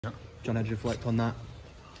John, how do you reflect on that?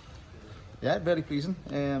 Yeah, very pleasing.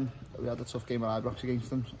 We had a tough game at Ibrox against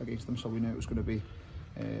them, so we knew it was going to be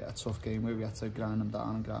a tough game where we had to grind them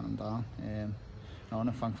down.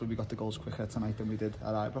 And thankfully we got the goals quicker tonight than we did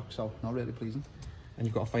at Ibrox, so really pleasing. And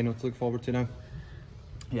you've got a final to look forward to now?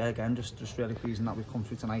 Yeah, again, just really pleasing that we've come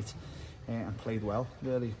through tonight and played well.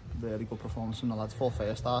 Really good performance from the lads. Full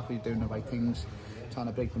first half, we were doing the right things, trying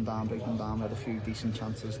to break them down. We had a few decent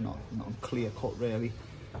chances, not clear cut really,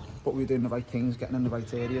 but we were doing the right things, getting in the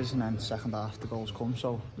right areas, and then second half the goals come,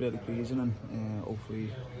 so really pleasing, and hopefully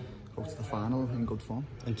go to the final in good form.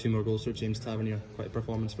 And 2 more goals for James Tavernier, quite a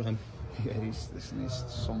performance for him. Yeah, he's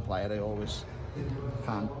some player I always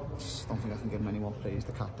don't think I can give him any more praise.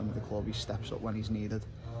 The captain of the club, he steps up when he's needed.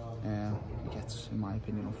 He gets, in my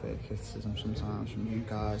opinion, unfair criticism sometimes from you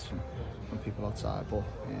guys, from people outside, but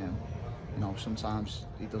you know, sometimes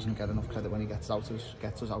he doesn't get enough credit when he gets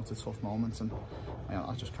us out of tough moments, and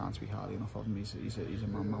I just can't speak highly enough of him. He's a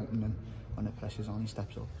man mountain, and when the pressure's on, he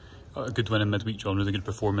steps up. A good win in midweek, John, really good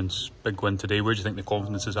performance, big win today. Where do you think the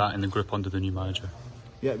confidence is at in the group under the new manager?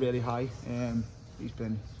 Yeah, really high. He's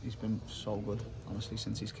been so good, honestly,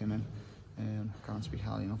 since he's come in. Can't speak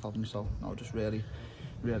highly enough of him, so no, just really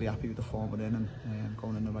happy with the form we're in, and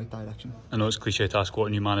going in the right direction. I know it's cliche to ask what a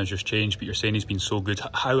new manager's changed, but you're saying he's been so good.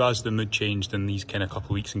 How has the mood changed in these kind of couple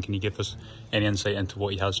of weeks, and can you give us any insight into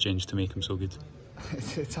what he has changed to make him so good?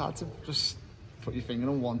 It's hard to just put your finger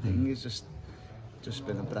on one thing. It's just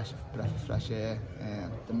been a breath of fresh air.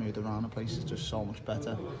 The mood around the place is just so much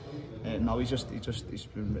better. No, he's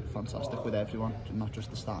been fantastic with everyone, not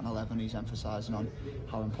just the starting 11. He's emphasising on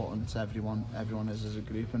how important everyone is as a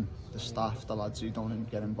group, and the staff, the lads who don't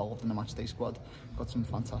get involved in the matchday squad. Got some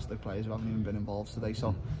fantastic players who haven't even been involved today,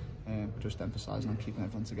 so just emphasising on keeping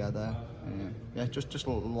everyone together. Yeah, just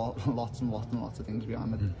lots of things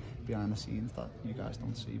behind the scenes that you guys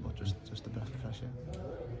don't see, but just a breath of fresh air.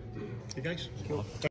 Hey guys. Cool.